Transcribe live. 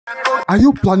Are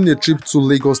you planning a trip to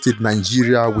Lagos State,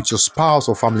 Nigeria with your spouse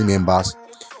or family members?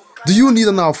 Do you need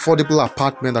an affordable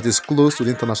apartment that is close to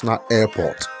the international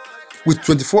airport with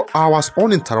 24 hours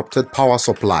uninterrupted power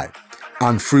supply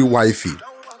and free Wi-Fi?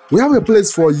 We have a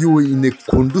place for you in a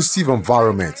conducive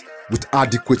environment with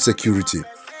adequate security.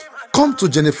 Come to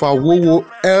Jennifer WOWO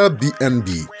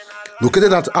AIRBNB,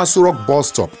 located at Asurok Bus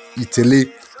Stop, Itele,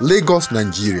 Lagos,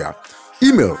 Nigeria.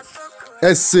 Email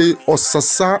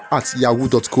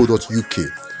essayossasa@yahoo.co.uk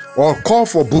or call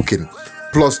for booking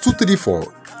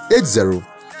 +234 80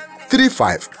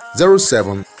 35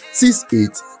 07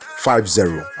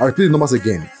 6850. I repeat the numbers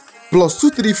again.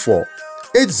 +234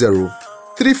 80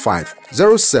 35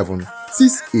 07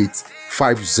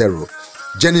 6850.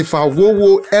 Jennifer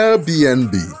WOWO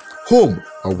AIRBNB. Home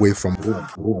away from home.